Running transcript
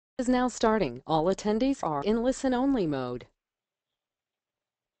Is now starting. All attendees are in listen-only mode.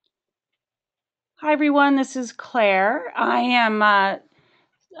 Hi, everyone. This is Claire. I am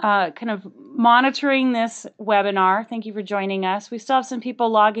kind of monitoring this webinar. Thank you for joining us. We still have some people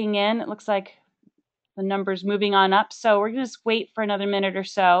logging in. It looks like the number's moving on up. So we're going to just wait for another minute or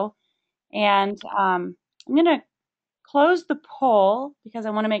so. And I'm going to close the poll because I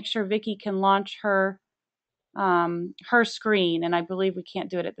want to make sure Vicki can launch her screen. And I believe we can't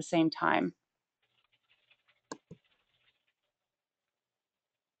do it at the same time.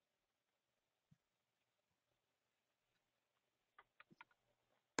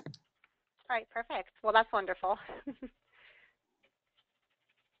 All right, perfect. Well, that's wonderful.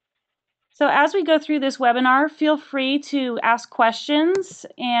 So as we go through this webinar, feel free to ask questions,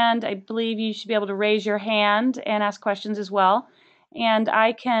 and I believe you should be able to raise your hand and ask questions as well. And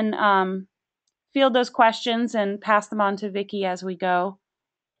I can field those questions and pass them on to Vicki as we go.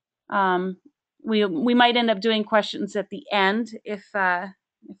 We might end up doing questions at the end if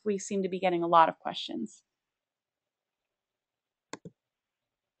we seem to be getting a lot of questions.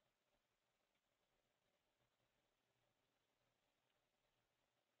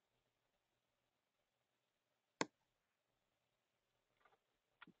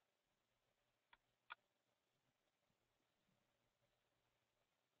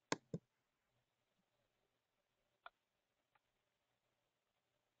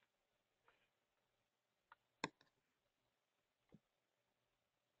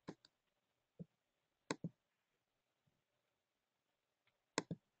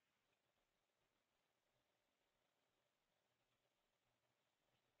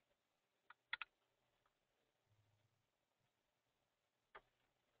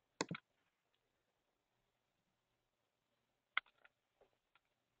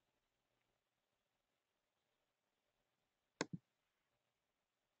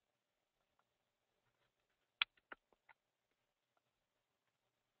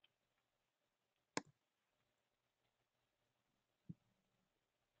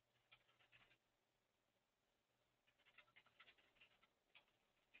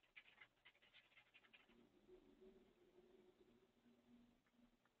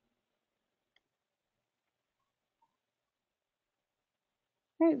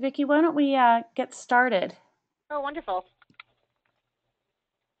 All right, Vicki, why don't we get started? Oh, wonderful.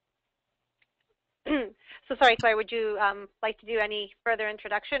 So sorry, Claire, would you like to do any further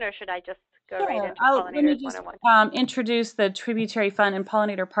introduction, or should I just go right into Let me Pollinators just 101? introduce the Tributary Fund and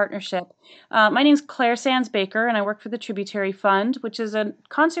Pollinator Partnership. My name is Claire Sands Baker, and I work for the Tributary Fund, which is a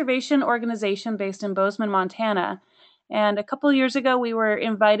conservation organization based in Bozeman, Montana. And a couple of years ago, we were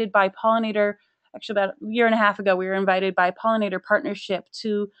invited by Pollinator, actually about a year and a half ago, we were invited by Pollinator Partnership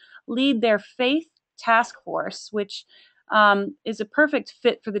to lead their faith task force, which is a perfect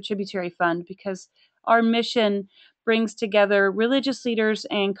fit for the Tributary Fund because our mission brings together religious leaders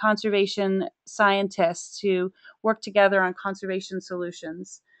and conservation scientists to work together on conservation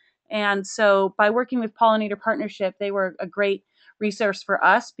solutions. And so by working with Pollinator Partnership, they were a great resource for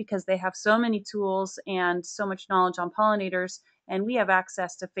us because they have so many tools and so much knowledge on pollinators, and we have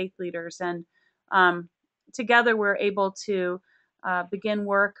access to faith leaders. And together we're able to begin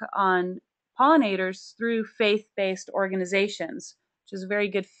work on pollinators through faith-based organizations, which is a very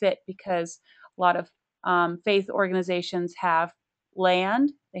good fit because a lot of faith organizations have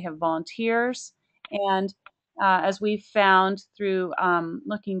land, they have volunteers, and as we've found through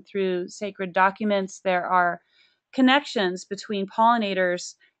looking through sacred documents, there are connections between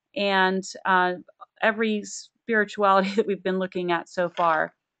pollinators and every spirituality that we've been looking at so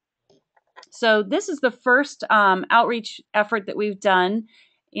far. So this is the first outreach effort that we've done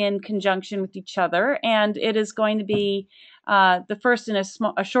in conjunction with each other, and it is going to be the first in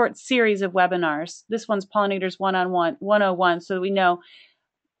a short series of webinars. This one's Pollinators 101, so we know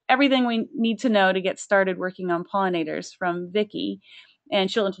everything we need to know to get started working on pollinators from Vicki,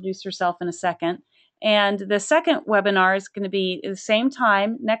 and she'll introduce herself in a second. And the second webinar is going to be at the same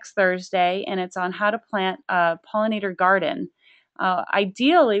time next Thursday, and it's on how to plant a pollinator garden.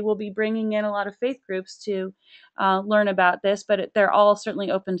 Ideally, we'll be bringing in a lot of faith groups to learn about this, but they're all certainly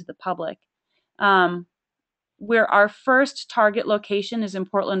open to the public. Our first target location is in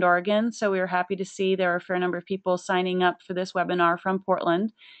Portland, Oregon, so we were happy to see there are a fair number of people signing up for this webinar from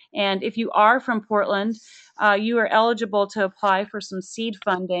Portland. And if you are from Portland, you are eligible to apply for some seed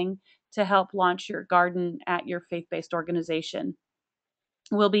funding to help launch your garden at your faith-based organization.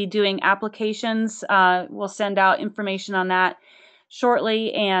 We'll be doing applications. We'll send out information on that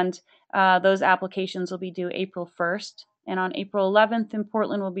shortly, and those applications will be due April 1st. And on April 11th in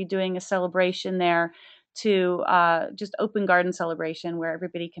Portland, we'll be doing a celebration there to just open garden celebration where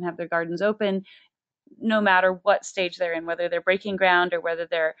everybody can have their gardens open no matter what stage they're in, whether they're breaking ground or whether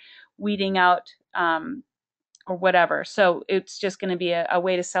they're weeding out or whatever. So it's just going to be a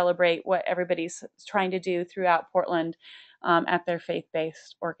way to celebrate what everybody's trying to do throughout Portland at their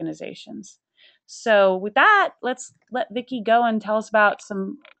faith-based organizations. So with that, let's let Vicki go and tell us about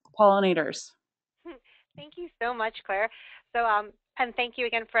some pollinators. Thank you so much, Claire. So, and thank you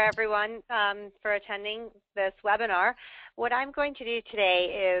again for everyone for attending this webinar. What I'm going to do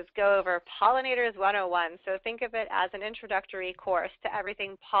today is go over Pollinators 101. So think of it as an introductory course to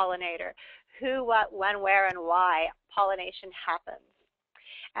everything pollinator. Who, what, when, where, and why pollination happens.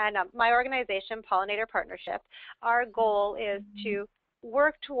 And my organization, Pollinator Partnership, our goal is to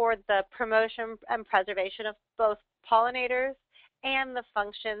work toward the promotion and preservation of both pollinators and the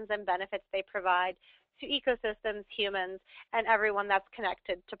functions and benefits they provide to ecosystems, humans, and everyone that's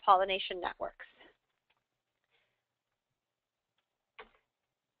connected to pollination networks.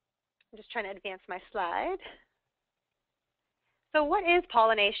 I'm just trying to advance my slide. So what is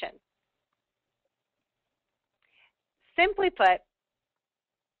pollination? Simply put,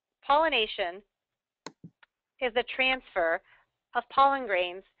 pollination is the transfer of pollen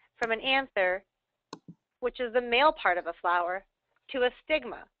grains from an anther, which is the male part of a flower, to a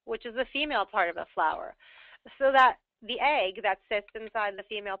stigma, which is the female part of a flower, so that the egg that sits inside the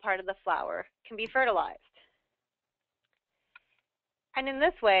female part of the flower can be fertilized. And in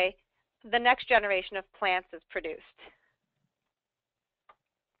this way, the next generation of plants is produced.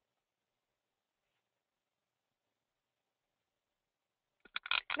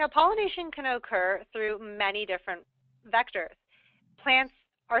 Now, pollination can occur through many different vectors. Plants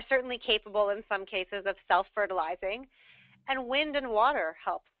are certainly capable in some cases of self-fertilizing, and wind and water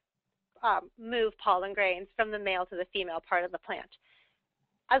help move pollen grains from the male to the female part of the plant,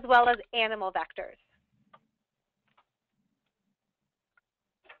 as well as animal vectors.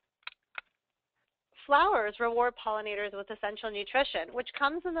 Flowers reward pollinators with essential nutrition, which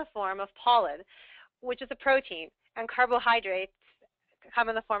comes in the form of pollen, which is a protein, and carbohydrates come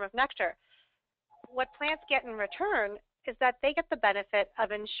in the form of nectar. What plants get in return is that they get the benefit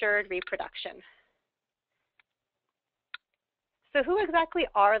of ensured reproduction. So who exactly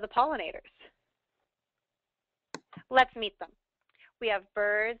are the pollinators? Let's meet them. We have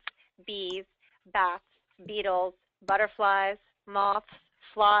birds, bees, bats, beetles, butterflies, moths,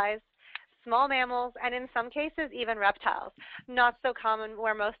 flies, small mammals, and in some cases even reptiles. Not so common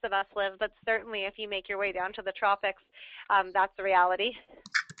where most of us live, but certainly if you make your way down to the tropics, that's the reality.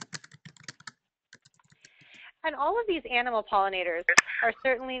 And all of these animal pollinators are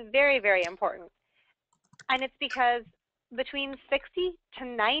certainly very, very important. And it's because between 60 to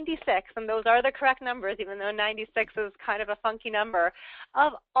 96, and those are the correct numbers, even though 96 is kind of a funky number,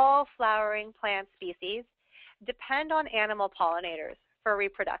 of all flowering plant species depend on animal pollinators for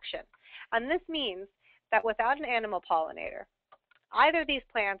reproduction. And this means that without an animal pollinator, either these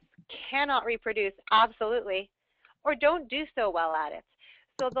plants cannot reproduce absolutely or don't do so well at it.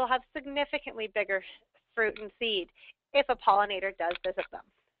 So they'll have significantly bigger fruit and seed if a pollinator does visit them.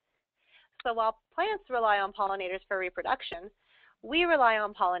 So while plants rely on pollinators for reproduction, we rely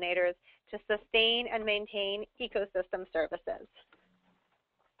on pollinators to sustain and maintain ecosystem services.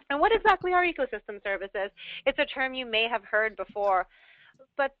 And what exactly are ecosystem services? It's a term you may have heard before,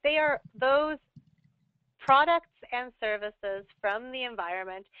 but they are those products and services from the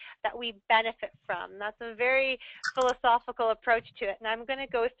environment that we benefit from. That's a very philosophical approach to it, and I'm going to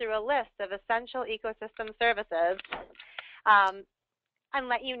go through a list of essential ecosystem services and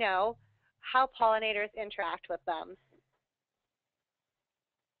let you know how pollinators interact with them.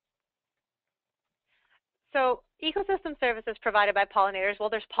 So ecosystem services provided by pollinators, well,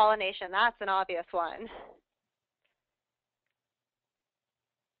 there's pollination. That's an obvious one.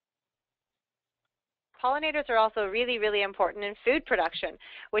 Pollinators are also really, really important in food production,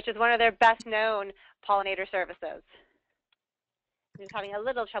 which is one of their best known pollinator services. I'm just having a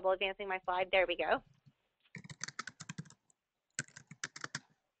little trouble advancing my slide. There we go.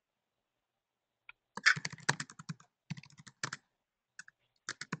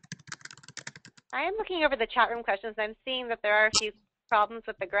 I am looking over the chat room questions, and I'm seeing that there are a few problems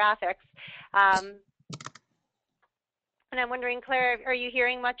with the graphics. And I'm wondering, Claire, are you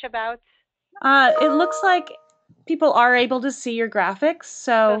hearing much about? It looks like people are able to see your graphics.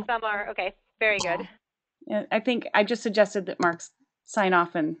 So some are, okay, very good. I think I just suggested that Mark sign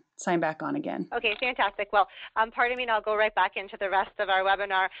off and sign back on again. Okay, fantastic. Well, pardon me, and I'll go right back into the rest of our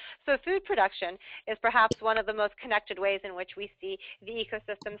webinar. So food production is perhaps one of the most connected ways in which we see the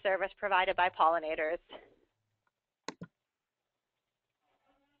ecosystem service provided by pollinators.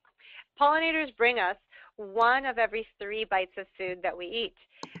 Pollinators bring us 1 of every 3 bites of food that we eat.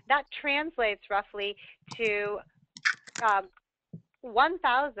 That translates roughly to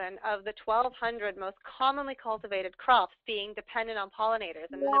 1,000 of the 1,200 most commonly cultivated crops being dependent on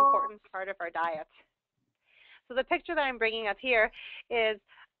pollinators and an important part of our diet. So the picture that I'm bringing up here is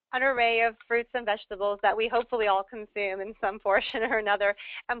an array of fruits and vegetables that we hopefully all consume in some portion or another,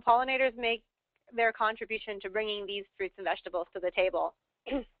 and pollinators make their contribution to bringing these fruits and vegetables to the table.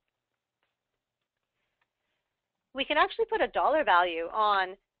 We can actually put a dollar value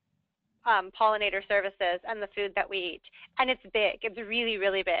on pollinator services and the food that we eat, and it's big. It's really,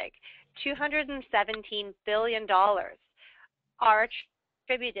 really big. $217 billion are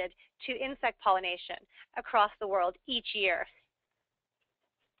attributed to insect pollination across the world each year.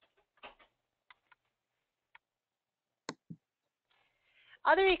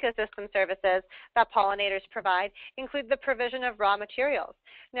 Other ecosystem services that pollinators provide include the provision of raw materials.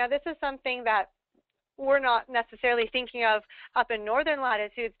 Now, this is something that we're not necessarily thinking of up in northern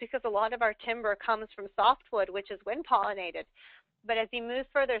latitudes because a lot of our timber comes from softwood, which is wind pollinated. But as you move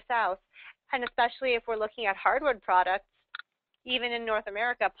further south, and especially if we're looking at hardwood products, even in North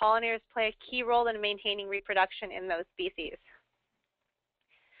America, pollinators play a key role in maintaining reproduction in those species.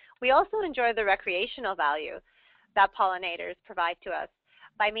 We also enjoy the recreational value that pollinators provide to us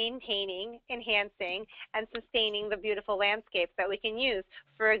by maintaining, enhancing, and sustaining the beautiful landscapes that we can use,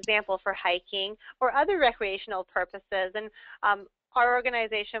 for example, for hiking or other recreational purposes. And our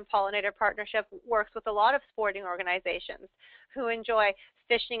organization, Pollinator Partnership, works with a lot of sporting organizations who enjoy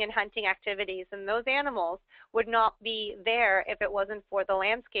fishing and hunting activities, and those animals would not be there if it wasn't for the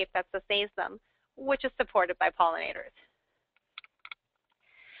landscape that sustains them, which is supported by pollinators.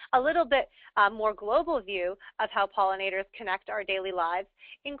 A little bit more global view of how pollinators connect our daily lives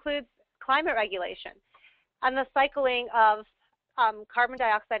includes climate regulation and the cycling of carbon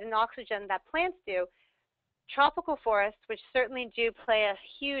dioxide and oxygen that plants do. Tropical forests, which certainly do play a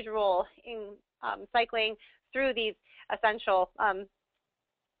huge role in cycling through these essential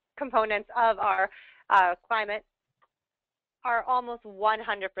components of our climate, are almost 100%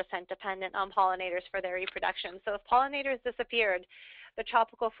 dependent on pollinators for their reproduction. So if pollinators disappeared, the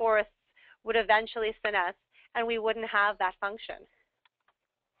tropical forests would eventually senesce, and we wouldn't have that function.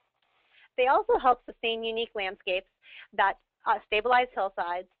 They also help sustain unique landscapes that stabilize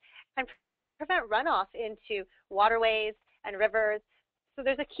hillsides and prevent runoff into waterways and rivers. So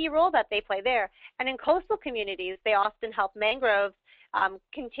there's a key role that they play there. And in coastal communities, they often help mangroves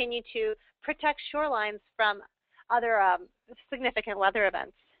continue to protect shorelines from other significant weather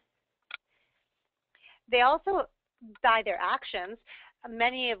events. They also, by their actions,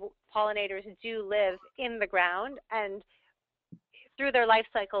 many of pollinators do live in the ground, and through their life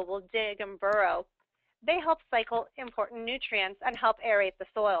cycle will dig and burrow. They help cycle important nutrients and help aerate the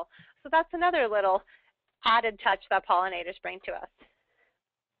soil. So that's another little added touch that pollinators bring to us.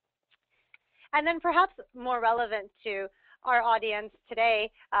 And then perhaps more relevant to our audience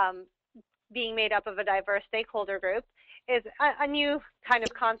today, being made up of a diverse stakeholder group, is a new kind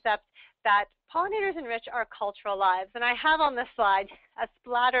of concept that pollinators enrich our cultural lives. And I have on this slide a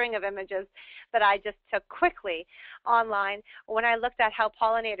splattering of images that I just took quickly online when I looked at how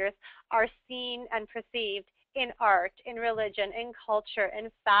pollinators are seen and perceived in art, in religion, in culture,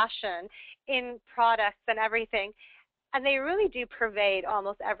 in fashion, in products and everything. And they really do pervade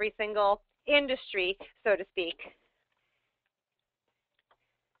almost every single industry, so to speak.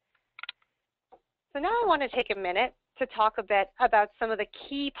 So now I want to take a minute to talk a bit about some of the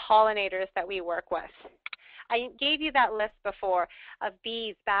key pollinators that we work with. I gave you that list before of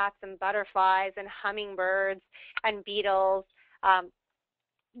bees, bats, and butterflies, and hummingbirds, and beetles.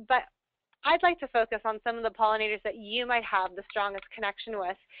 But I'd like to focus on some of the pollinators that you might have the strongest connection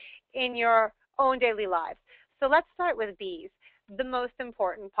with in your own daily lives. So let's start with bees, the most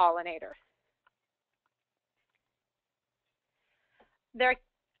important pollinator. There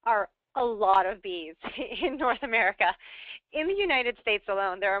are a lot of bees in North America. In the United States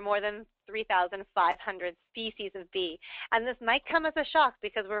alone, there are more than 3,500 species of bee. And this might come as a shock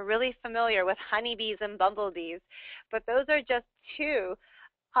because we're really familiar with honeybees and bumblebees, but those are just two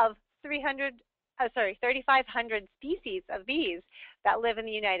of 3,500 species of bees that live in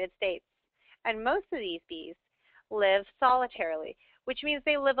the United States. And most of these bees live solitarily, which means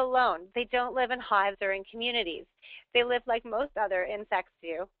they live alone. They don't live in hives or in communities. They live like most other insects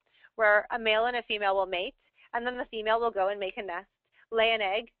do, where a male and a female will mate, and then the female will go and make a nest, lay an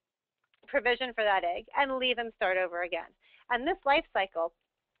egg, provision for that egg, and leave and start over again. And this life cycle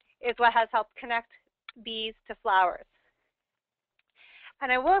is what has helped connect bees to flowers.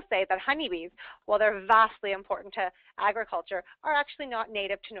 And I will say that honeybees, while they're vastly important to agriculture, are actually not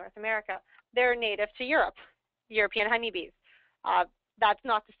native to North America. they're native to Europe, European honeybees. That's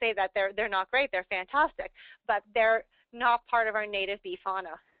not to say that they're not great, they're fantastic, but they're not part of our native bee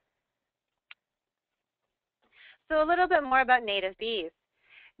fauna. So a little bit more about native bees.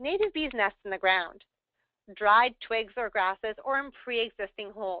 Native bees nest in the ground, dried twigs or grasses, or in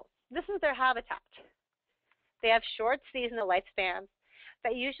pre-existing holes. This is their habitat. They have short seasonal lifespans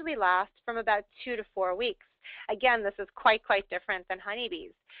that usually last from about 2 to 4 weeks. Again, this is quite different than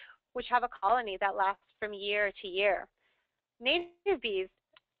honeybees, which have a colony that lasts from year to year. Native bees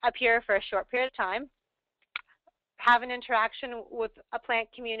appear for a short period of time, have an interaction with a plant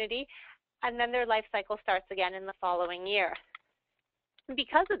community, and then their life cycle starts again in the following year. And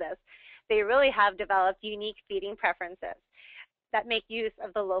because of this, they really have developed unique feeding preferences that make use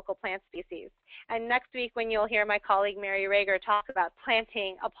of the local plant species. And next week, when you'll hear my colleague Mary Rager talk about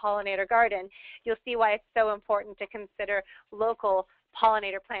planting a pollinator garden, you'll see why it's so important to consider local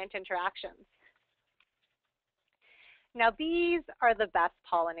pollinator-plant interactions. Now, bees are the best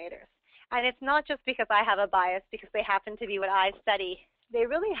pollinators. And it's not just because I have a bias, because they happen to be what I study. They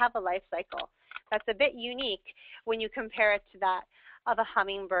really have a life cycle that's a bit unique when you compare it to that of a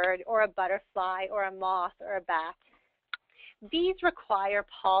hummingbird or a butterfly or a moth or a bat. Bees require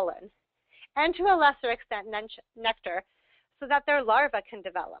pollen and, to a lesser extent, nectar so that their larvae can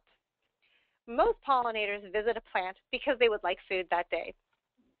develop. Most pollinators visit a plant because they would like food that day.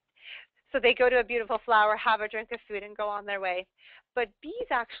 So they go to a beautiful flower, have a drink of food, and go on their way. But bees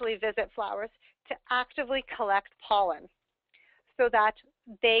actually visit flowers to actively collect pollen so that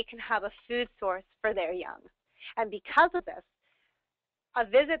they can have a food source for their young. And because of this, a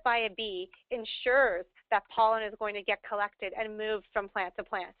visit by a bee ensures that pollen is going to get collected and moved from plant to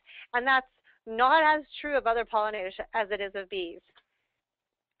plant. And that's not as true of other pollinators as it is of bees.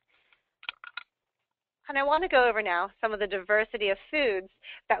 And I want to go over now some of the diversity of foods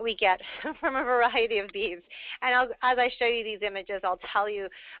that we get from a variety of bees. And as I show you these images, I'll tell you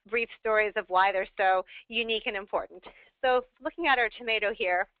brief stories of why they're so unique and important. So looking at our tomato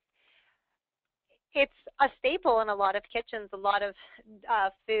here, it's a staple in a lot of kitchens, a lot of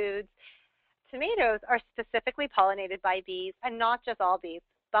foods. Tomatoes are specifically pollinated by bees, and not just all bees,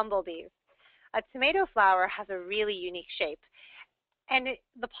 bumblebees. A tomato flower has a really unique shape. And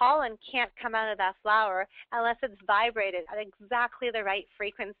the pollen can't come out of that flower unless it's vibrated at exactly the right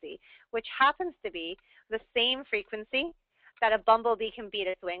frequency, which happens to be the same frequency that a bumblebee can beat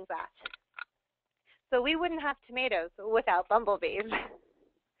its wings at. So we wouldn't have tomatoes without bumblebees.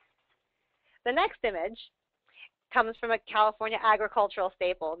 The next image comes from a California agricultural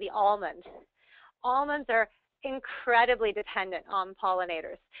staple, the almond. Almonds are incredibly dependent on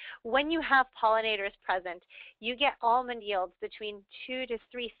pollinators. When you have pollinators present, you get almond yields between 2,000 to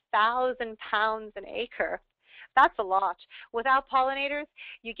 3,000 pounds an acre. That's a lot. Without pollinators,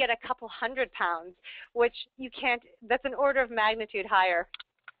 you get a couple hundred pounds, which you can't, that's an order of magnitude higher.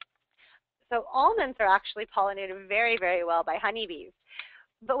 So almonds are actually pollinated very, very well by honeybees.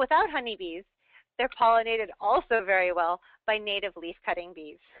 But without honeybees, they're pollinated also very well by native leaf-cutting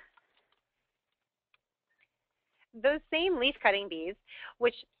bees. Those same leaf-cutting bees,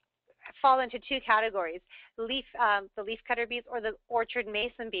 which fall into two categories, the leaf-cutter bees or the orchard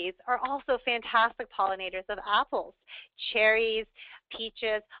mason bees, are also fantastic pollinators of apples, cherries,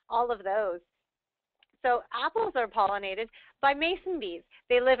 peaches, all of those. So apples are pollinated by mason bees.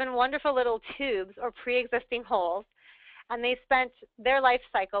 They live in wonderful little tubes or pre-existing holes, and they spent their life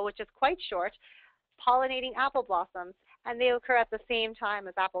cycle, which is quite short, pollinating apple blossoms, and they occur at the same time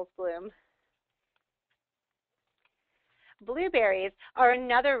as apples bloom. Blueberries are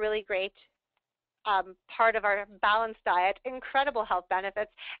another really great part of our balanced diet, incredible health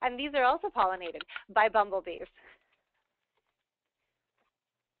benefits, and these are also pollinated by bumblebees.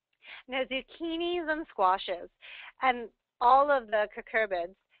 Now, zucchinis and squashes and all of the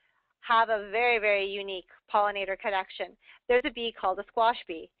cucurbids have a very, very unique pollinator connection. There's a bee called a squash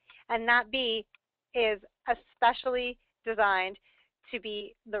bee, and that bee is especially designed to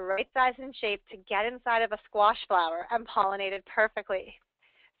be the right size and shape to get inside of a squash flower and pollinate it perfectly.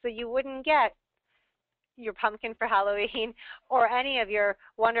 So you wouldn't get your pumpkin for Halloween or any of your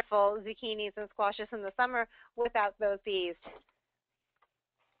wonderful zucchinis and squashes in the summer without those bees.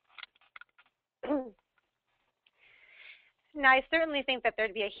 Now, I certainly think that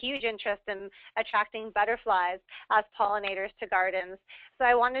there'd be a huge interest in attracting butterflies as pollinators to gardens. So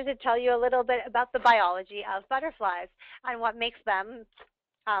I wanted to tell you a little bit about the biology of butterflies and what makes them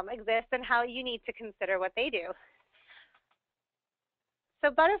exist and how you need to consider what they do. So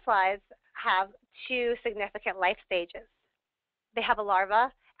butterflies have two significant life stages. They have a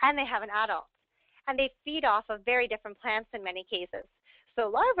larva and they have an adult. And they feed off of very different plants in many cases. So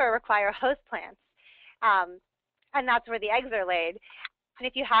larvae require host plants, and that's where the eggs are laid. And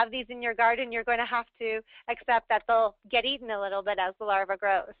if you have these in your garden, you're going to have to accept that they'll get eaten a little bit as the larva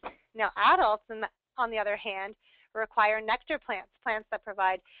grows. Now, adults, on the other hand, require nectar plants, plants that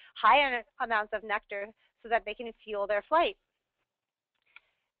provide high amounts of nectar so that they can fuel their flight.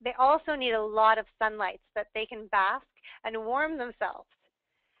 They also need a lot of sunlight so that they can bask and warm themselves.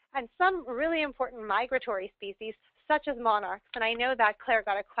 And some really important migratory species, such as monarchs, and I know that Claire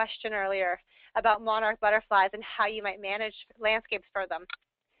got a question earlier about monarch butterflies and how you might manage landscapes for them.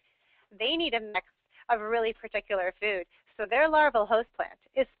 They need a mix of really particular food. So their larval host plant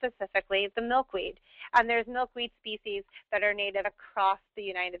is specifically the milkweed. And there's milkweed species that are native across the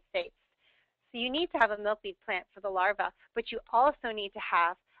United States. So you need to have a milkweed plant for the larva, but you also need to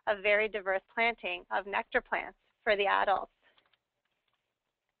have a very diverse planting of nectar plants for the adults.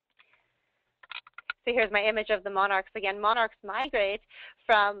 So here's my image of the monarchs. Again, monarchs migrate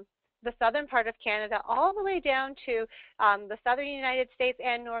from the southern part of Canada all the way down to the southern United States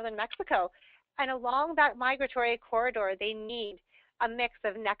and northern Mexico. And along that migratory corridor, they need a mix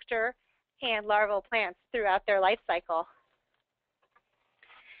of nectar and larval plants throughout their life cycle.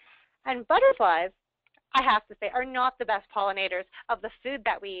 And butterflies, I have to say, are not the best pollinators of the food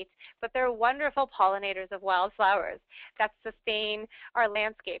that we eat, but they're wonderful pollinators of wildflowers that sustain our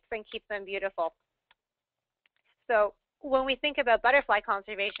landscapes and keep them beautiful. So when we think about butterfly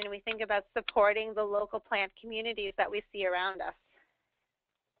conservation, we think about supporting the local plant communities that we see around us.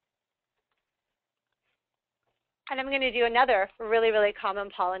 And I'm going to do another really, really common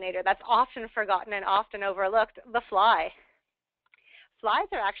pollinator that's often forgotten and often overlooked, the fly. Flies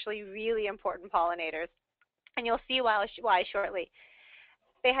are actually really important pollinators, and you'll see why shortly.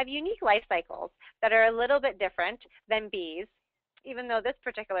 They have unique life cycles that are a little bit different than bees, even though this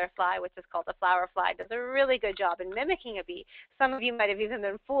particular fly, which is called the flower fly, does a really good job in mimicking a bee. Some of you might have even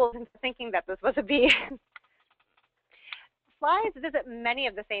been fooled into thinking that this was a bee. Flies visit many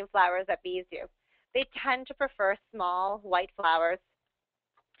of the same flowers that bees do. They tend to prefer small, white flowers.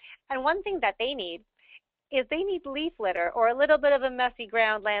 And one thing that they need is they need leaf litter or a little bit of a messy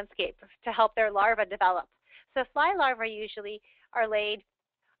ground landscape to help their larvae develop. So fly larvae usually are laid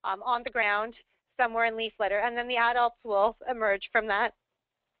on the ground somewhere in leaf litter, and then the adults will emerge from that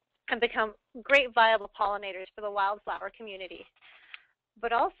and become great viable pollinators for the wildflower community.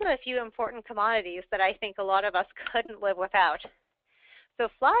 But also a few important commodities that I think a lot of us couldn't live without. So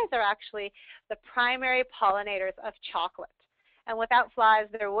flies are actually the primary pollinators of chocolate. And without flies,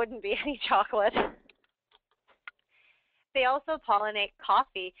 there wouldn't be any chocolate. They also pollinate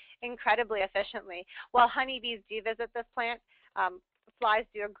coffee incredibly efficiently. While honeybees do visit this plant, flies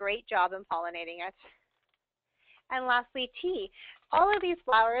do a great job in pollinating it. And lastly, tea. All of these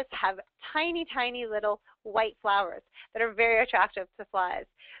flowers have tiny, tiny little white flowers that are very attractive to flies.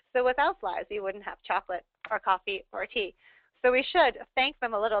 So without flies, we wouldn't have chocolate or coffee or tea. So we should thank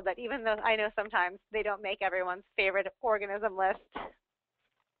them a little bit, even though I know sometimes they don't make everyone's favorite organism list.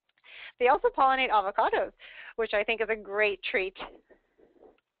 They also pollinate avocados, which I think is a great treat.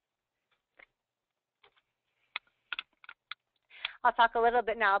 I'll talk a little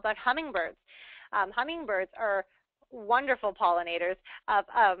bit now about hummingbirds. Hummingbirds are wonderful pollinators of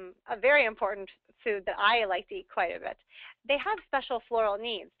a very important food that I like to eat quite a bit. They have special floral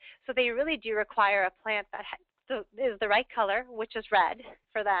needs, so they really do require a plant that is the right color, which is red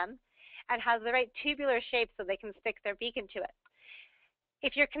for them, and has the right tubular shape so they can stick their beak into it.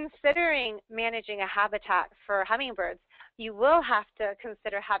 If you're considering managing a habitat for hummingbirds, you will have to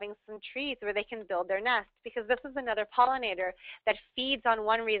consider having some trees where they can build their nest, because this is another pollinator that feeds on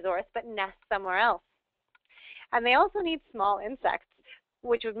one resource but nests somewhere else. And they also need small insects,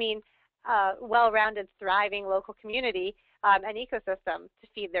 which would mean a well-rounded, thriving local community and ecosystem to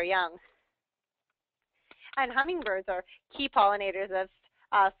feed their young. And hummingbirds are key pollinators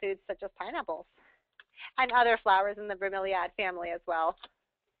of foods such as pineapples and other flowers in the bromeliad family as well.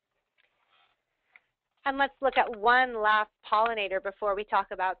 And let's look at one last pollinator before we talk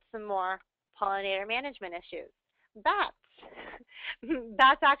about some more pollinator management issues. Bats.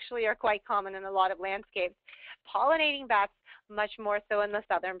 Bats actually are quite common in a lot of landscapes. Pollinating bats much more so in the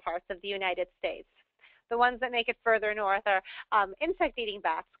southern parts of the United States. The ones that make it further north are insect-eating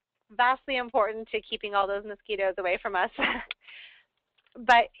bats, vastly important to keeping all those mosquitoes away from us.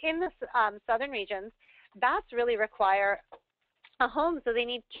 But in the southern regions, bats really require a home, so they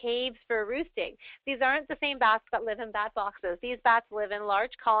need caves for roosting. These aren't the same bats that live in bat boxes. These bats live in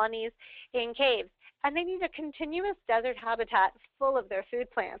large colonies in caves, and they need a continuous desert habitat full of their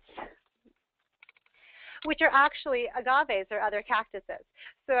food plants. which are actually agaves or other cactuses.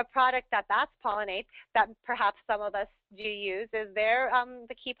 So a product that bats pollinate, that perhaps some of us do use, is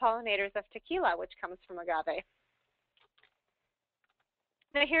the key pollinators of tequila, which comes from agave.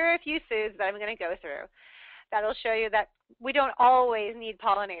 Now here are a few foods that I'm going to go through that'll show you that we don't always need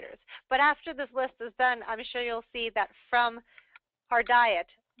pollinators. But after this list is done, I'm sure you'll see that from our diet,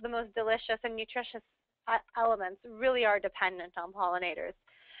 the most delicious and nutritious elements really are dependent on pollinators.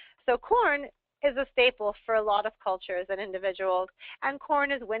 So corn is a staple for a lot of cultures and individuals, and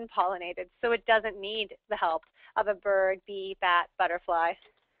corn is wind pollinated, so it doesn't need the help of a bird, bee, bat, butterfly.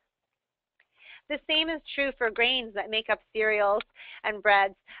 The same is true for grains that make up cereals and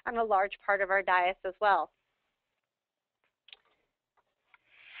breads and a large part of our diets as well.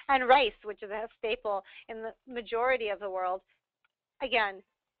 And rice, which is a staple in the majority of the world, again,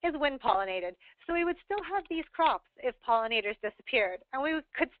 is wind pollinated. So we would still have these crops if pollinators disappeared, and we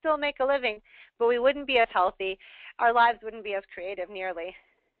could still make a living, but we wouldn't be as healthy. Our lives wouldn't be as creative nearly.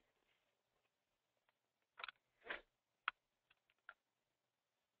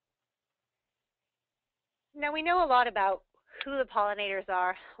 Now we know a lot about who the pollinators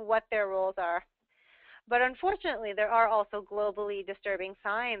are, what their roles are, but unfortunately there are also globally disturbing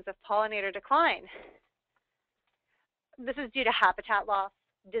signs of pollinator decline. This is due to habitat loss,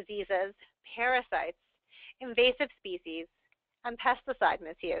 diseases, parasites, invasive species, and pesticide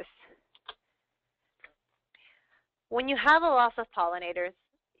misuse. When you have a loss of pollinators,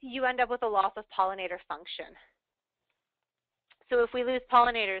 you end up with a loss of pollinator function. So if we lose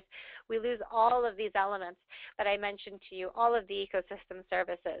pollinators, we lose all of these elements that I mentioned to you, all of the ecosystem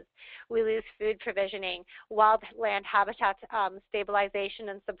services. We lose food provisioning, wildland habitat stabilization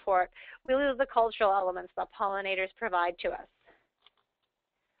and support. We lose the cultural elements that pollinators provide to us.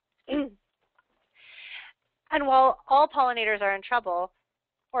 And while all pollinators are in trouble,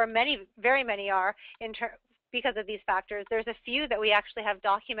 or very many are, because of these factors, there's a few that we actually have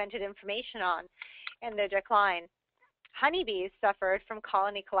documented information on in their decline. Honeybees suffered from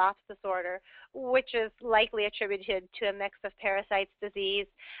colony collapse disorder, which is likely attributed to a mix of parasites, disease,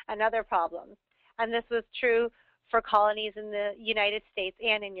 and other problems. And this was true for colonies in the United States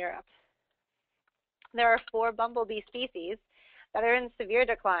and in Europe. There are 4 bumblebee species that are in severe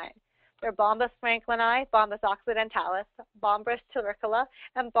decline. They're Bombus franklini, Bombus occidentalis, Bombus terricola,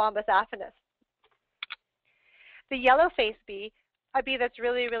 and Bombus affinis. The yellow-faced bee, a bee that's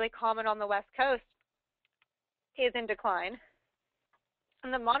really, really common on the West Coast, is in decline.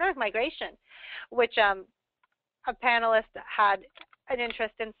 And the monarch migration, which a panelist had an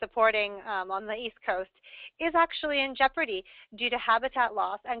interest in supporting on the East Coast, is actually in jeopardy due to habitat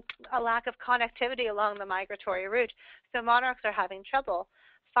loss and a lack of connectivity along the migratory route. So monarchs are having trouble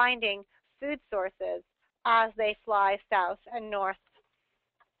finding food sources as they fly south and north.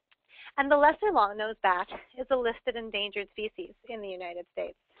 And the lesser long-nosed bat is a listed endangered species in the United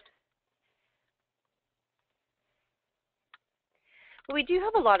States. But we do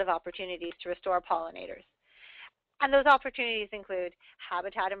have a lot of opportunities to restore pollinators. And those opportunities include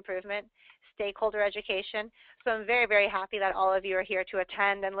habitat improvement, stakeholder education. So I'm very, very happy that all of you are here to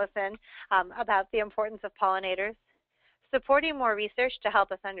attend and listen about the importance of pollinators. Supporting more research to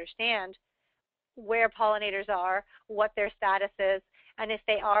help us understand where pollinators are, what their status is, and if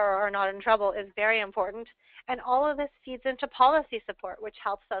they are or are not in trouble is very important. And all of this feeds into policy support, which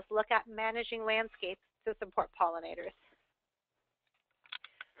helps us look at managing landscapes to support pollinators.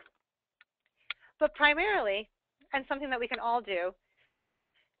 But primarily, and something that we can all do,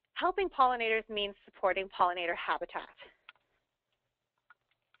 helping pollinators means supporting pollinator habitat.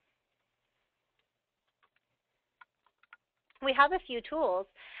 We have a few tools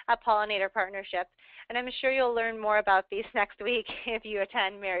at Pollinator Partnership, and I'm sure you'll learn more about these next week if you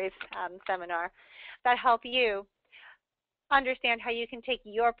attend Mary's seminar, that help you understand how you can take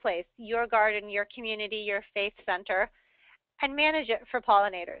your place, your garden, your community, your faith center, and manage it for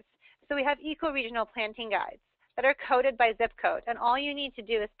pollinators. So we have eco-regional planting guides that are coded by zip code, and all you need to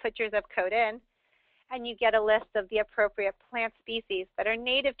do is put your zip code in, and you get a list of the appropriate plant species that are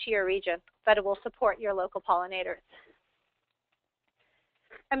native to your region that will support your local pollinators.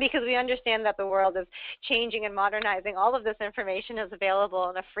 And because we understand that the world is changing and modernizing, all of this information is available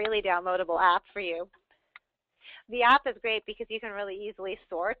in a freely downloadable app for you. The app is great because you can really easily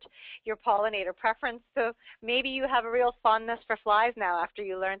sort your pollinator preference. So maybe you have a real fondness for flies now after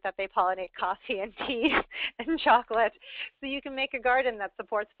you learned that they pollinate coffee and tea and chocolate. So you can make a garden that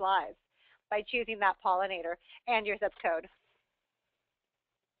supports flies by choosing that pollinator and your zip code.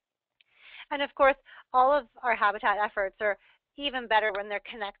 And of course, all of our habitat efforts are even better when they're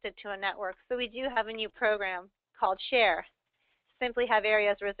connected to a network. So we do have a new program called SHARE, Simply Have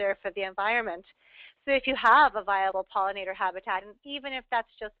Areas Reserved for the Environment. So if you have a viable pollinator habitat, and even if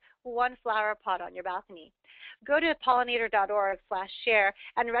that's just one flower pot on your balcony, go to pollinator.org/share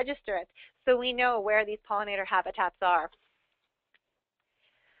and register it so we know where these pollinator habitats are.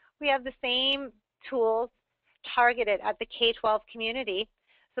 We have the same tools targeted at the K-12 community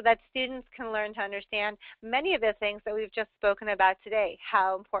so that students can learn to understand many of the things that we've just spoken about today,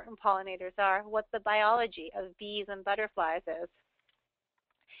 how important pollinators are, what the biology of bees and butterflies is,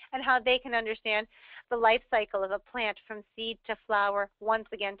 and how they can understand the life cycle of a plant from seed to flower, once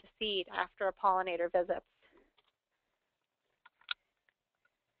again to seed after a pollinator visits.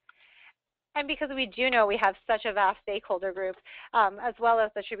 And because we do know we have such a vast stakeholder group, as well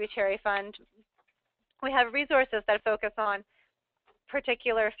as the Tributary Fund, we have resources that focus on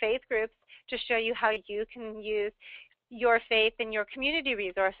particular faith groups to show you how you can use your faith and your community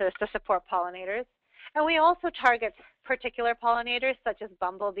resources to support pollinators. And we also target particular pollinators such as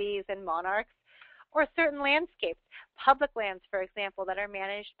bumblebees and monarchs, or certain landscapes, public lands, for example, that are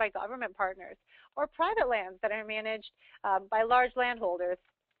managed by government partners, or private lands that are managed by large landholders.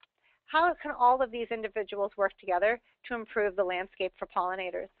 How can all of these individuals work together to improve the landscape for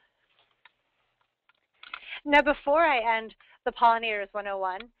pollinators? Now, before I end the Pollinators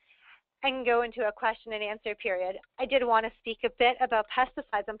 101 and go into a question and answer period, I did want to speak a bit about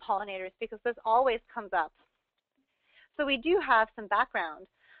pesticides and pollinators because this always comes up. So we do have some background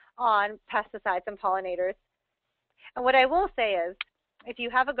on pesticides and pollinators. And what I will say is, if you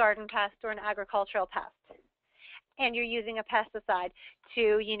have a garden pest or an agricultural pest, and you're using a pesticide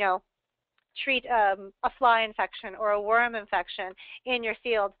to, treat a fly infection or a worm infection in your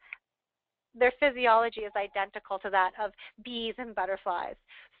field, their physiology is identical to that of bees and butterflies.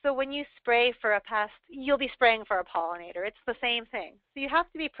 So when you spray for a pest, you'll be spraying for a pollinator. It's the same thing. So you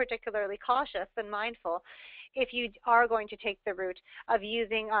have to be particularly cautious and mindful if you are going to take the route of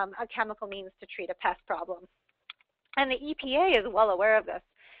using a chemical means to treat a pest problem. And the EPA is well aware of this.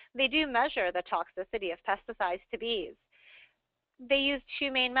 They do measure the toxicity of pesticides to bees. They use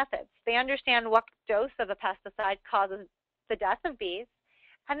two main methods. They understand what dose of a pesticide causes the death of bees,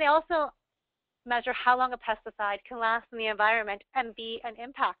 and they also measure how long a pesticide can last in the environment and be an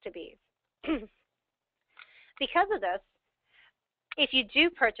impact to bees. Because of this, if you do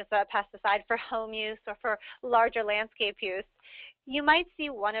purchase a pesticide for home use or for larger landscape use, you might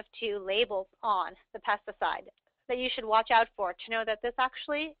see one of two labels on the pesticide that you should watch out for to know that this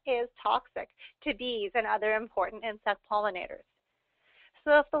actually is toxic to bees and other important insect pollinators.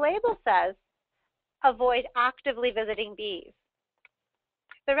 So if the label says, avoid actively visiting bees,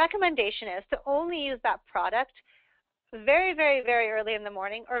 the recommendation is to only use that product very, very, very early in the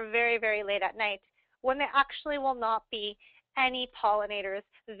morning or very, very late at night when there actually will not be any pollinators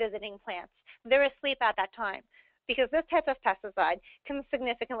visiting plants. They're asleep at that time because this type of pesticide can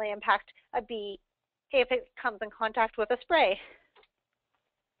significantly impact a bee if it comes in contact with a spray.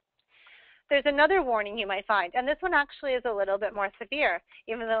 There's another warning you might find, and this one actually is a little bit more severe,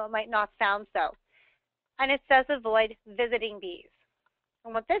 even though it might not sound so. And it says avoid visiting bees.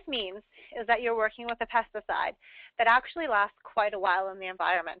 And what this means is that you're working with a pesticide that actually lasts quite a while in the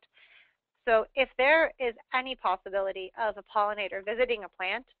environment. So if there is any possibility of a pollinator visiting a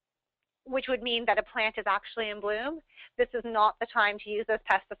plant, which would mean that a plant is actually in bloom, this is not the time to use this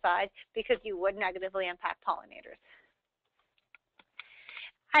pesticide because you would negatively impact pollinators.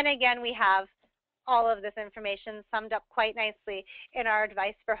 And again, we have all of this information summed up quite nicely in our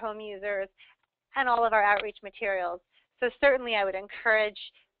advice for home users and all of our outreach materials. So certainly I would encourage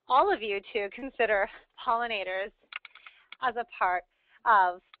all of you to consider pollinators as a part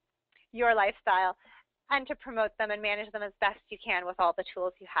of your lifestyle and to promote them and manage them as best you can with all the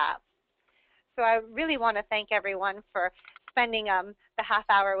tools you have. So I really want to thank everyone for spending the half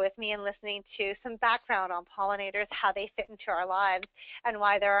hour with me and listening to some background on pollinators, how they fit into our lives, and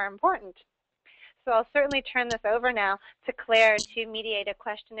why they're important. So I'll certainly turn this over now to Claire to mediate a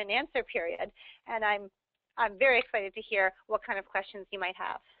question and answer period, and I'm very excited to hear what kind of questions you might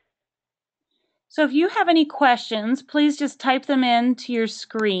have. So if you have any questions, please just type them into your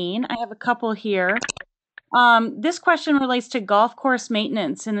screen. I have a couple here. This question relates to golf course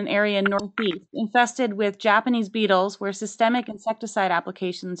maintenance in an area in Northeast infested with Japanese beetles where systemic insecticide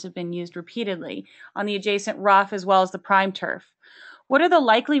applications have been used repeatedly on the adjacent rough as well as the prime turf. What are the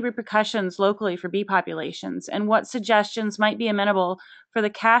likely repercussions locally for bee populations, and what suggestions might be amenable for the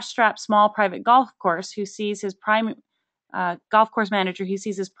cash-strapped small private golf course who sees his golf course manager who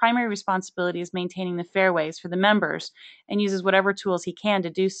sees his primary responsibility as maintaining the fairways for the members and uses whatever tools he can to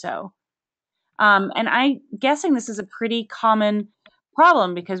do so? And I'm guessing this is a pretty common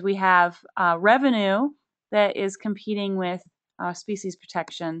problem because we have revenue that is competing with species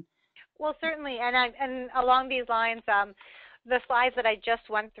protection. Well, certainly, and along these lines, the slides that I just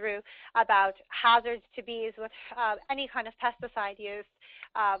went through about hazards to bees with any kind of pesticide use,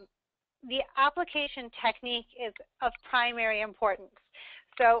 the application technique is of primary importance.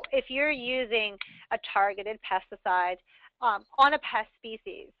 So if you're using a targeted pesticide on a pest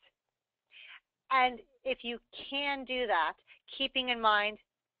species, and if you can do that, keeping in mind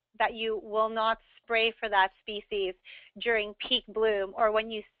that you will not spray for that species during peak bloom or when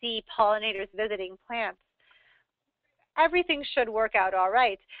you see pollinators visiting plants, everything should work out all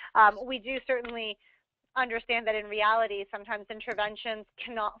right. We do certainly understand that in reality, sometimes interventions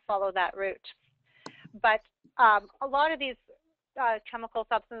cannot follow that route. But a lot of these chemical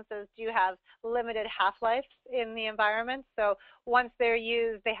substances do have limited half-lives in the environment. So once they're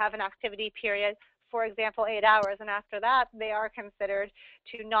used, they have an activity period, for example, 8 hours. And after that, they are considered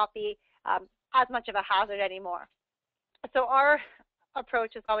to not be as much of a hazard anymore. So our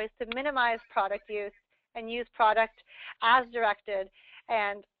approach is always to minimize product use and use product as directed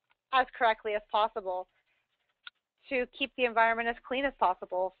and as correctly as possible to keep the environment as clean as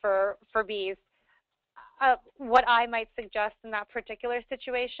possible for bees. What I might suggest in that particular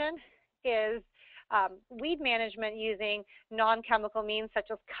situation is weed management using non-chemical means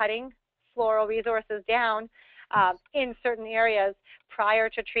such as cutting floral resources down in certain areas prior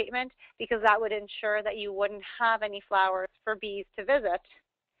to treatment, because that would ensure that you wouldn't have any flowers for bees to visit.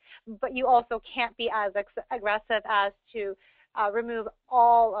 But you also can't be as aggressive as to remove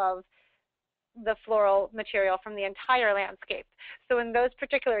all of the floral material from the entire landscape. So in those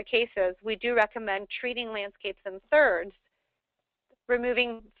particular cases, we do recommend treating landscapes in thirds,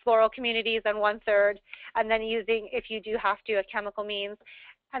 removing floral communities in 1/3, and then using, if you do have to, a chemical means,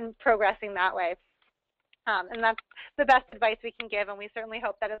 and progressing that way. And that's the best advice we can give, and we certainly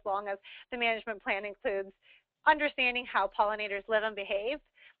hope that as long as the management plan includes understanding how pollinators live and behave,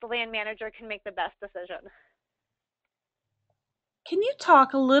 the land manager can make the best decision. Can you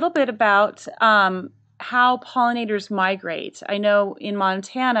talk a little bit about how pollinators migrate? I know in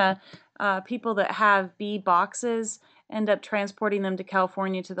Montana, people that have bee boxes end up transporting them to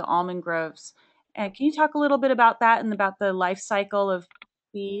California to the almond groves. And can you talk a little bit about that and about the life cycle of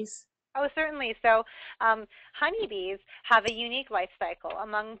bees? Oh, certainly. So honeybees have a unique life cycle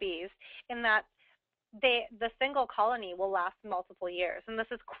among bees in that the single colony will last multiple years, and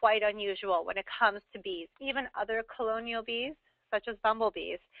this is quite unusual when it comes to bees. Even other colonial bees, such as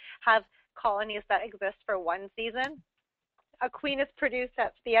bumblebees, have colonies that exist for one season. A queen is produced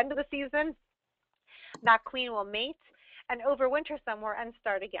at the end of the season. That queen will mate and overwinter somewhere and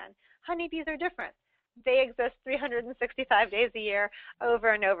start again. Honeybees are different. They exist 365 days a year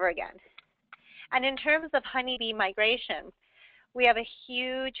over and over again. And in terms of honeybee migration, we have a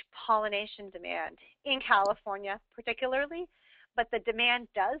huge pollination demand in California particularly, but the demand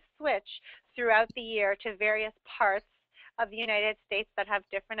does switch throughout the year to various parts of the United States that have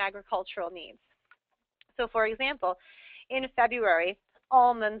different agricultural needs. So for example, in February,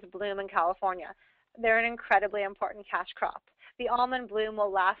 almonds bloom in California. They're an incredibly important cash crop. The almond bloom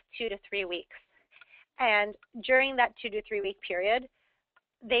will last 2 to 3 weeks. And during that 2 to 3 week period,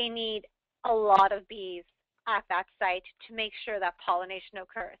 they need a lot of bees at that site to make sure that pollination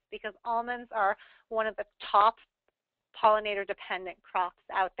occurs, because almonds are one of the top pollinator dependent crops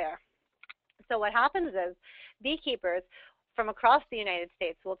out there. So what happens is beekeepers from across the United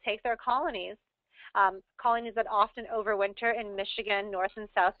States will take their colonies, colonies that often overwinter in Michigan, North and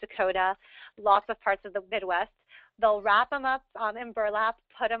South Dakota, lots of parts of the Midwest. They'll wrap them up in burlap,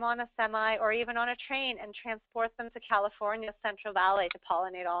 put them on a semi or even on a train, and transport them to California's Central Valley to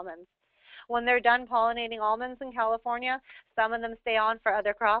pollinate almonds. When they're done pollinating almonds in California, some of them stay on for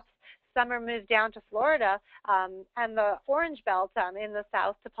other crops. Some are moved down to Florida and the Orange Belt in the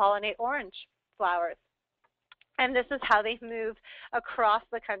south to pollinate orange flowers. And this is how they move across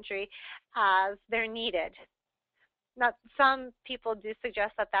the country as they're needed. Now, some people do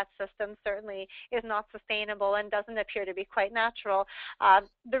suggest that that system certainly is not sustainable and doesn't appear to be quite natural.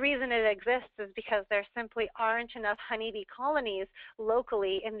 The reason it exists is because there simply aren't enough honeybee colonies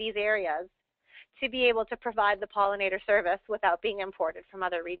locally in these areas to be able to provide the pollinator service without being imported from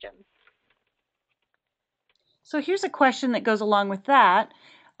other regions. So here's a question that goes along with that.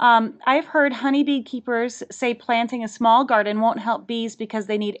 I've heard honeybee keepers say planting a small garden won't help bees because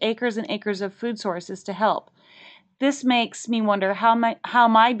they need acres and acres of food sources to help. This makes me wonder how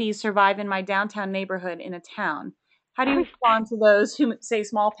my bees survive in my downtown neighborhood in a town. How do you respond to those who say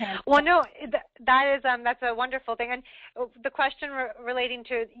small plants? Well, no, that's a wonderful thing. And the question relating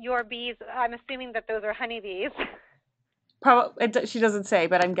to your bees, I'm assuming that those are honeybees. She doesn't say,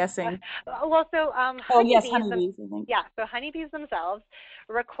 but I'm guessing. Well, so Oh, yes, honeybees, honeybees, I think. yeah, so honeybees themselves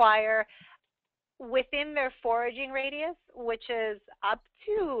require within their foraging radius, which is up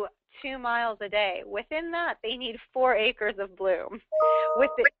to 2 miles a day, within that, they need 4 acres of bloom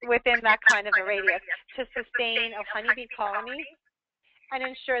within that kind of a radius to sustain a honeybee colony and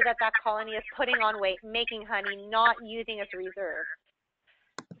ensure that that colony is putting on weight, making honey, not using as reserve.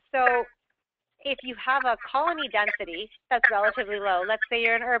 So if you have a colony density that's relatively low, let's say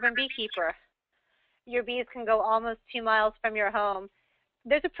you're an urban beekeeper, your bees can go almost 2 miles from your home.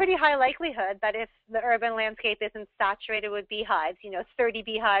 There's a pretty high likelihood that if the urban landscape isn't saturated with beehives, 30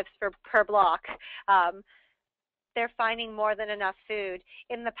 beehives per block, they're finding more than enough food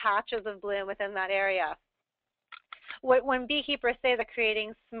in the patches of bloom within that area. When beekeepers say that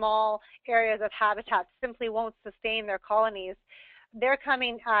creating small areas of habitat simply won't sustain their colonies, they're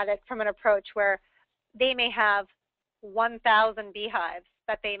coming at it from an approach where they may have 1,000 beehives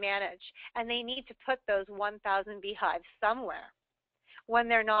that they manage, and they need to put those 1,000 beehives somewhere when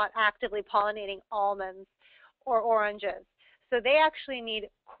they're not actively pollinating almonds or oranges. So they actually need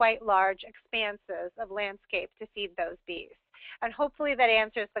quite large expanses of landscape to feed those bees. And hopefully that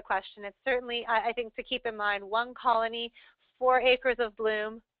answers the question. It's certainly, I think, to keep in mind, one colony, 4 acres of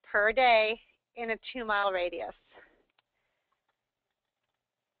bloom per day in a 2-mile radius.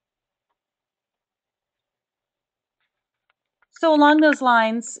 So along those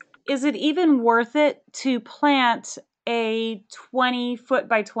lines, is it even worth it to plant a 20-foot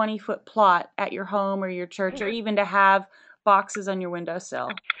by 20-foot plot at your home or your church, or even to have boxes on your windowsill?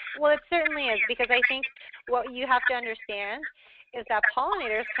 Well, it certainly is, because I think what you have to understand is that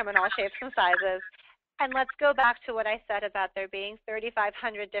pollinators come in all shapes and sizes. And let's go back to what I said about there being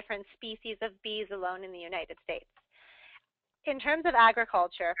 3,500 different species of bees alone in the United States. In terms of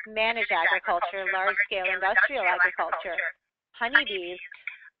agriculture, managed agriculture, large-scale industrial agriculture, honeybees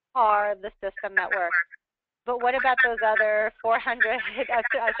are the system that works. But what about those other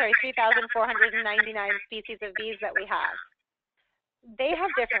 3,499 species of bees that we have? They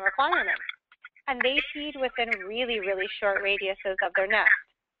have different requirements, and they feed within really, really short radiuses of their nest,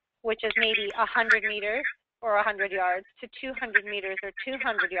 which is maybe 100 meters or 100 yards to 200 meters or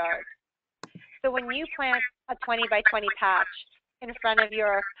 200 yards. So when you plant a 20 by 20 patch in front of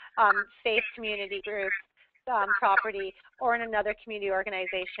your faith community group property or in another community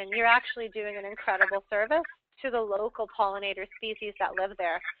organization, you're actually doing an incredible service to the local pollinator species that live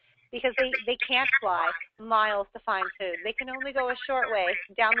there, because they can't fly miles to find food. They can only go a short way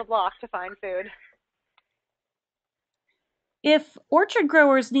down the block to find food. If orchard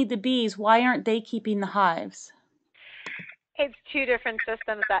growers need the bees, why aren't they keeping the hives? It's two different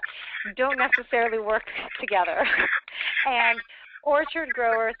systems that don't necessarily work together. And orchard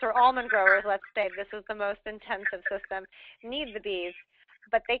growers or almond growers, let's say this is the most intensive system, need the bees,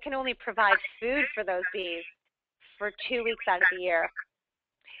 but they can only provide food for those bees for 2 weeks out of the year.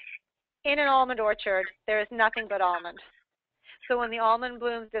 In an almond orchard, there is nothing but almond. So when the almond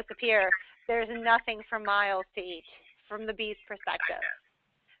blooms disappear, there's nothing for miles to eat from the bee's perspective.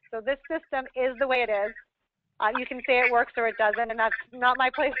 So this system is the way it is. You can say it works or it doesn't, and that's not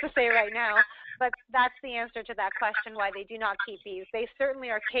my place to say right now, but that's the answer to that question, why they do not keep bees. They certainly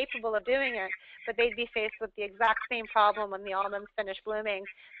are capable of doing it, but they'd be faced with the exact same problem when the almonds finish blooming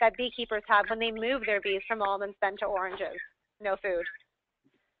that beekeepers have when they move their bees from almonds then to oranges. No food.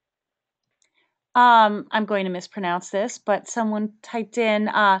 I'm going to mispronounce this, but someone typed in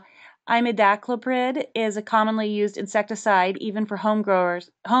imidacloprid is a commonly used insecticide even for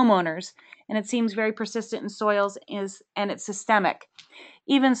homeowners, and it seems very persistent in soils and it's systemic.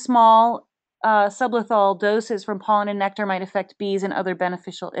 Even small sublethal doses from pollen and nectar might affect bees and other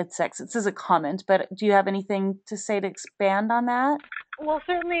beneficial insects. This is a comment, but do you have anything to say to expand on that? Well,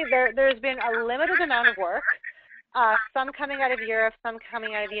 certainly there's been a limited amount of work. Some coming out of Europe, some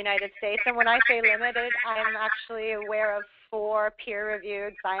coming out of the United States. And when I say limited, I'm actually aware of 4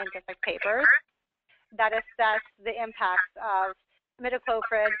 peer-reviewed scientific papers that assess the impacts of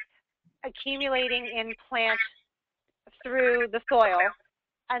imidacloprid accumulating in plant through the soil,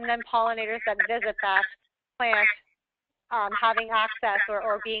 and then pollinators that visit that plant having access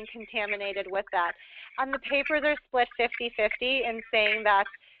or being contaminated with that. And the papers are split 50-50 in saying that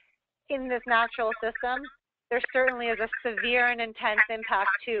in this natural system, there certainly is a severe and intense impact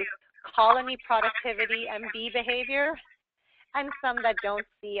to colony productivity and bee behavior, and some that don't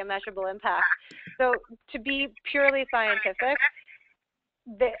see a measurable impact. So to be purely scientific,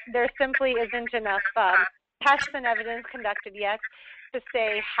 there simply isn't enough tests and evidence conducted yet to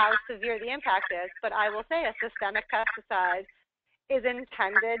say how severe the impact is, but I will say a systemic pesticide is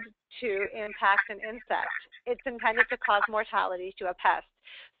intended to impact an insect. It's intended to cause mortality to a pest.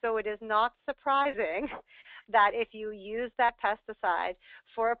 So it is not surprising that if you use that pesticide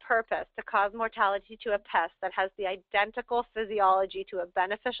for a purpose to cause mortality to a pest that has the identical physiology to a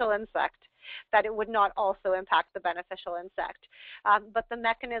beneficial insect, that it would not also impact the beneficial insect. But the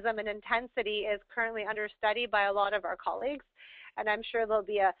mechanism and intensity is currently under study by a lot of our colleagues, and I'm sure there'll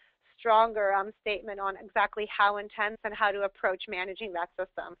be a stronger statement on exactly how intense and how to approach managing that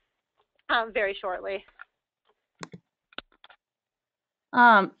system very shortly.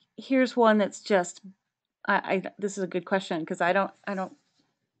 Here's one that's just, this is a good question because I don't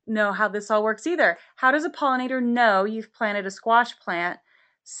know how this all works either. How does a pollinator know you've planted a squash plant,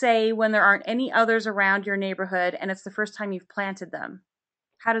 say when there aren't any others around your neighborhood and it's the first time you've planted them?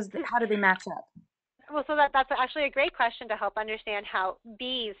 How do they match up? Well, so that's actually a great question to help understand how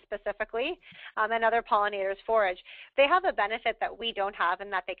bees specifically and other pollinators forage. They have a benefit that we don't have in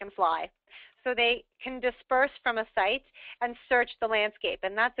that they can fly. So they can disperse from a site and search the landscape,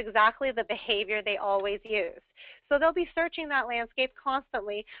 and that's exactly the behavior they always use. So they'll be searching that landscape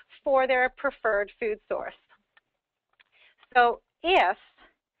constantly for their preferred food source. So if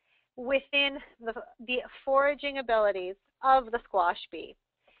within the foraging abilities of the squash bee,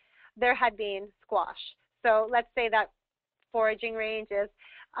 there had been squash. So let's say that foraging range is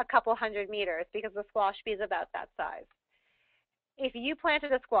a couple 100 meters because the squash bee is about that size. If you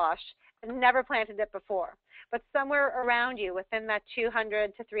planted a squash and never planted it before, but somewhere around you within that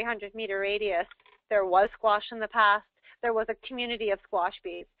 200 to 300 meter radius, there was squash in the past, there was a community of squash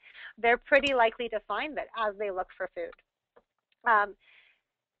bees, they're pretty likely to find it as they look for food.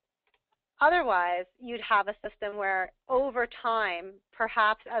 Otherwise, you'd have a system where over time,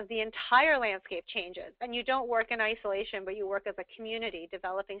 perhaps as the entire landscape changes, and you don't work in isolation, but you work as a community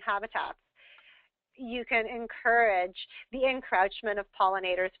developing habitats, you can encourage the encroachment of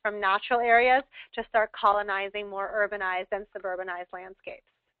pollinators from natural areas to start colonizing more urbanized and suburbanized landscapes.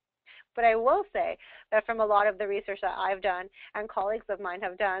 But I will say that from a lot of the research that I've done and colleagues of mine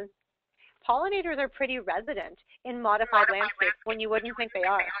have done, pollinators are pretty resident in modified landscapes when you wouldn't think they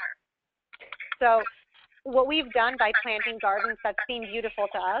are. So what we've done by planting gardens that seem beautiful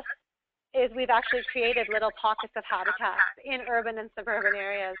to us is we've actually created little pockets of habitats in urban and suburban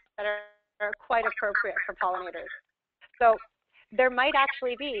areas that are quite appropriate for pollinators. So there might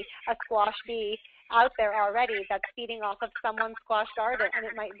actually be a squash bee out there already that's feeding off of someone's squash garden, and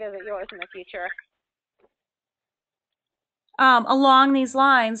it might visit yours in the future. Along these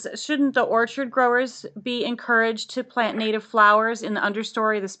lines, shouldn't the orchard growers be encouraged to plant native flowers in the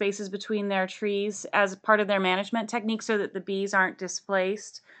understory, the spaces between their trees, as part of their management technique so that the bees aren't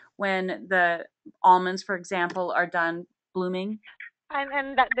displaced when the almonds, for example, are done blooming?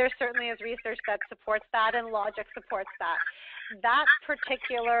 And that there certainly is research that supports that, and logic supports that. That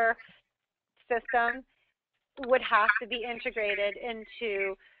particular system would have to be integrated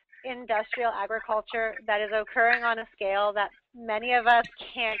into industrial agriculture that is occurring on a scale that many of us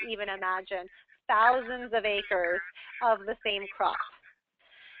can't even imagine. Thousands of acres of the same crop.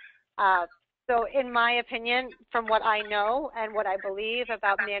 So in my opinion, from what I know and what I believe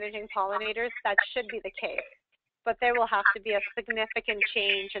about managing pollinators, that should be the case. But there will have to be a significant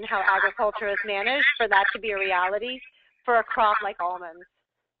change in how agriculture is managed for that to be a reality for a crop like almonds.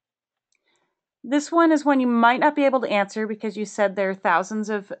 This one is one you might not be able to answer because you said there are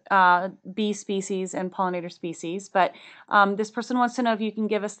thousands of bee species and pollinator species, but this person wants to know if you can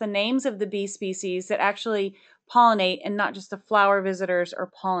give us the names of the bee species that actually pollinate and not just the flower visitors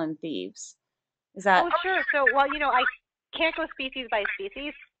or pollen thieves. Is that? Oh, sure. So, well, you know, I can't go species by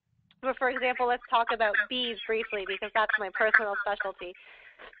species, but for example, let's talk about bees briefly because that's my personal specialty.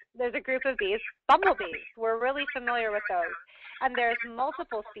 There's a group of bees, bumblebees. We're really familiar with those. And there's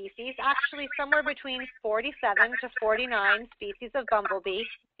multiple species, actually somewhere between 47 to 49 species of bumblebee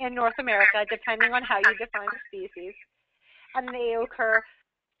in North America, depending on how you define a species. And they occur,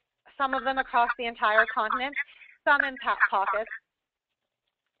 some of them across the entire continent, some in pockets.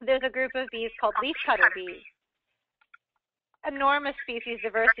 There's a group of bees called leafcutter bees. Enormous species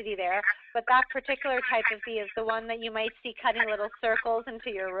diversity there, but that particular type of bee is the one that you might see cutting little circles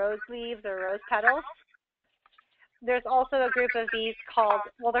into your rose leaves or rose petals. There's also a group of bees called,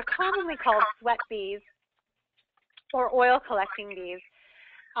 well, they're commonly called sweat bees or oil collecting bees.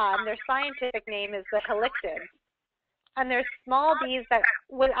 Their scientific name is the halictids. And they're small bees that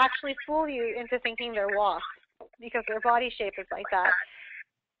would actually fool you into thinking they're wasps because their body shape is like that.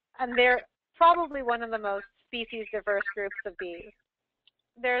 And they're probably one of the most species diverse groups of bees.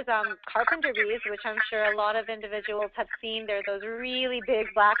 There's carpenter bees, which I'm sure a lot of individuals have seen. They're those really big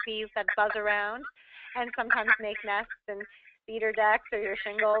black bees that buzz around and sometimes make nests. And cedar decks or your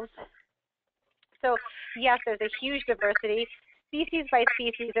shingles. So yes, there's a huge diversity. Species by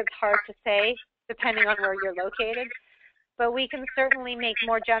species, it's hard to say depending on where you're located, but we can certainly make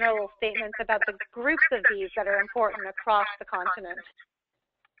more general statements about the groups of bees that are important across the continent.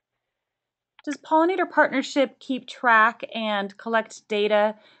 Does Pollinator Partnership keep track and collect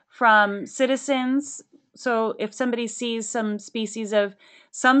data from citizens? So if somebody sees some species of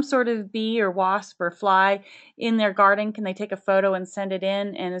some sort of bee or wasp or fly in their garden, can they take a photo and send it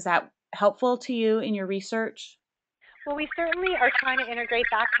in? And is that helpful to you in your research? Well, we certainly are trying to integrate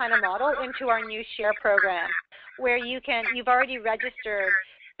that kind of model into our new SHARE program, where you've already registered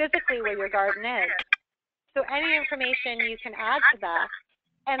physically where your garden is. So any information you can add to that,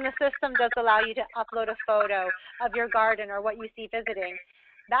 and the system does allow you to upload a photo of your garden or what you see visiting.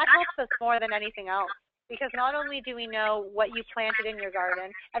 That helps us more than anything else, because not only do we know what you planted in your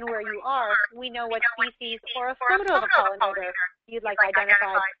garden and where you are, we know what species or a photo of a pollinator you'd like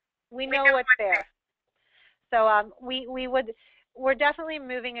identified. We know what's there. So we're definitely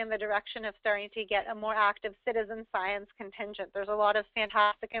moving in the direction of starting to get a more active citizen science contingent. There's a lot of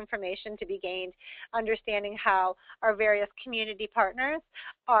fantastic information to be gained, understanding how our various community partners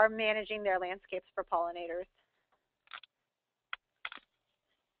are managing their landscapes for pollinators.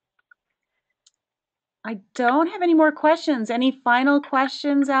 I don't have any more questions. Any final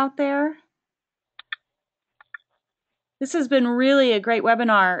questions out there? This has been really a great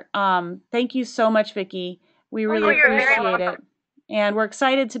webinar. Thank you so much, Vicki. We really appreciate it. And we're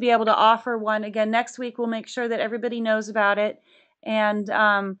excited to be able to offer one again next week. We'll make sure that everybody knows about it. And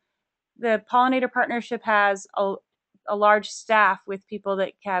the Pollinator Partnership has a large staff with people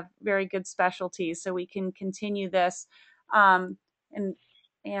that have very good specialties, so we can continue this and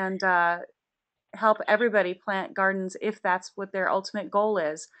help everybody plant gardens if that's what their ultimate goal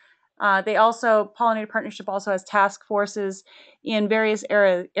is. Pollinator Partnership also has task forces in various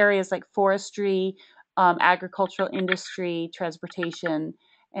areas like forestry, agricultural industry, transportation,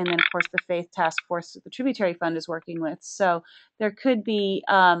 and then of course the faith task force that the Tributary Fund is working with. So there could be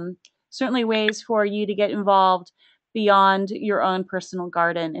certainly ways for you to get involved beyond your own personal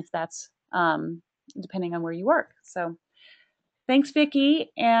garden if that's depending on where you work. So thanks,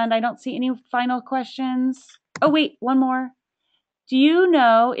 Vicki. And I don't see any final questions. Oh wait, one more. Do you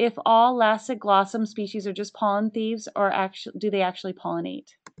know if all Lassiglossum species are just pollen thieves, or do they actually pollinate?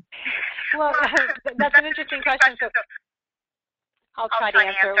 Well, that's an interesting question. So I'll try to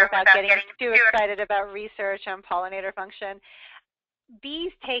answer without getting too excited about research on pollinator function.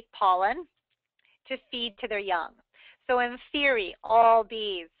 Bees take pollen to feed to their young. So in theory, all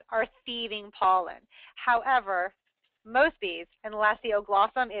bees are thieving pollen. However, most bees, and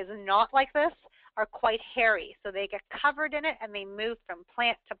Lassiglossum is not like this, are quite hairy. So they get covered in it and they move from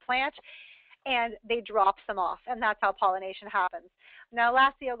plant to plant and they drop some off, and that's how pollination happens. Now,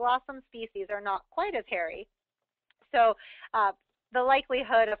 Lassiglossum species are not quite as hairy. So the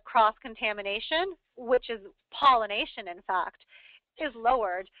likelihood of cross-contamination, which is pollination, in fact, is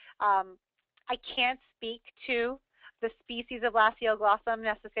lowered. I can't speak to the species of Lassiglossum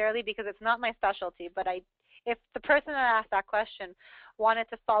necessarily because it's not my specialty, but if the person that asked that question wanted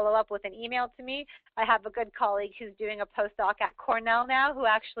to follow up with an email to me, I have a good colleague who's doing a postdoc at Cornell now who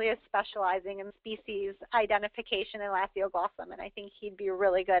actually is specializing in species identification in Lassiglossum, and I think he'd be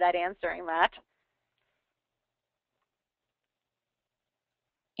really good at answering that.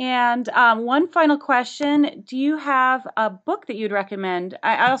 And one final question, do you have a book that you'd recommend?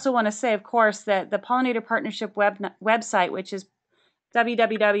 I also want to say, of course, that the Pollinator Partnership website, which is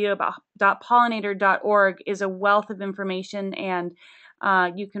www.pollinator.org, is a wealth of information, and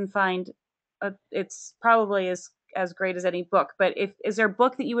you can find, it's probably as great as any book, but is there a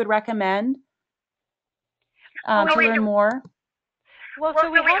book that you would recommend to learn more? Well,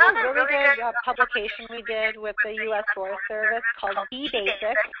 so we have a really good publication we did with the U.S. Forest Service called B.Sc,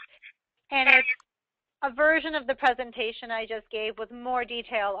 and it's a version of the presentation I just gave with more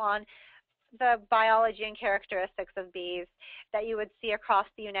detail on the biology and characteristics of bees that you would see across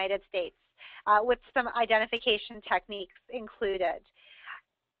the United States, with some identification techniques included.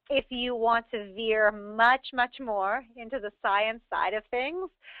 If you want to veer much, much more into the science side of things,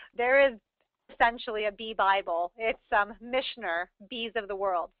 there is essentially a bee Bible. It's Michener, Bees of the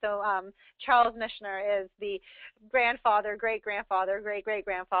World. So Charles Michener is the grandfather, great-grandfather,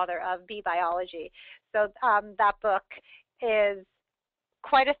 great-great-grandfather of bee biology. So that book is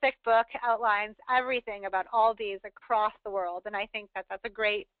quite a thick book, outlines everything about all bees across the world, and I think that that's a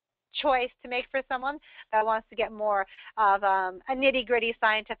great choice to make for someone that wants to get more of a nitty-gritty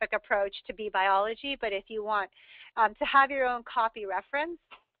scientific approach to bee biology. But if you want to have your own copy reference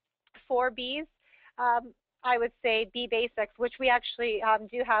for bees, I would say bee basics, which we actually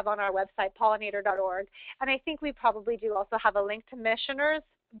do have on our website, pollinator.org. And I think we probably do also have a link to Missioners,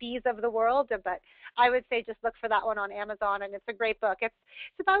 Bees of the World, but I would say just look for that one on Amazon, and it's a great book. It's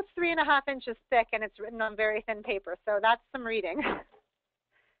about 3.5 inches thick, and it's written on very thin paper, so that's some reading.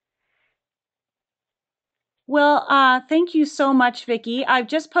 Well, thank you so much, Vicki. I've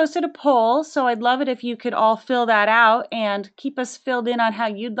just posted a poll, so I'd love it if you could all fill that out and keep us filled in on how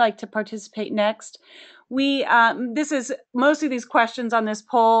you'd like to participate next. Most of these questions on this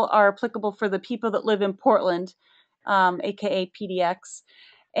poll are applicable for the people that live in Portland, aka PDX.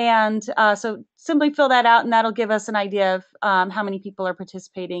 And so simply fill that out, and that'll give us an idea of how many people are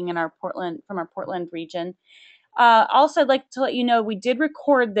participating in from our Portland region. Also, I'd like to let you know we did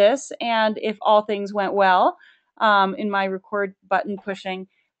record this, and if all things went well, in my record button pushing,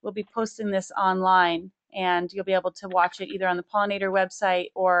 we'll be posting this online, and you'll be able to watch it either on the Pollinator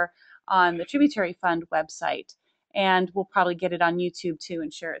website or on the Tributary Fund website. And we'll probably get it on YouTube too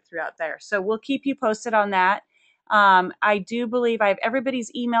and share it throughout there. So we'll keep you posted on that. I do believe I have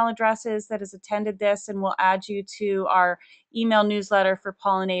everybody's email addresses that has attended this, and we'll add you to our email newsletter for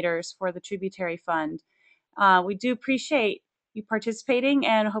pollinators for the Tributary Fund. We do appreciate you participating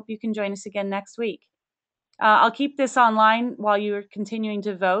and hope you can join us again next week. I'll keep this online while you're continuing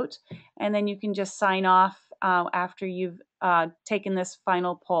to vote, and then you can just sign off after you've taken this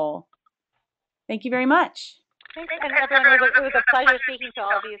final poll. Thank you very much. Thanks, and everyone, it was a pleasure speaking to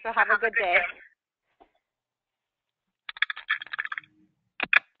all of you, so have a good day.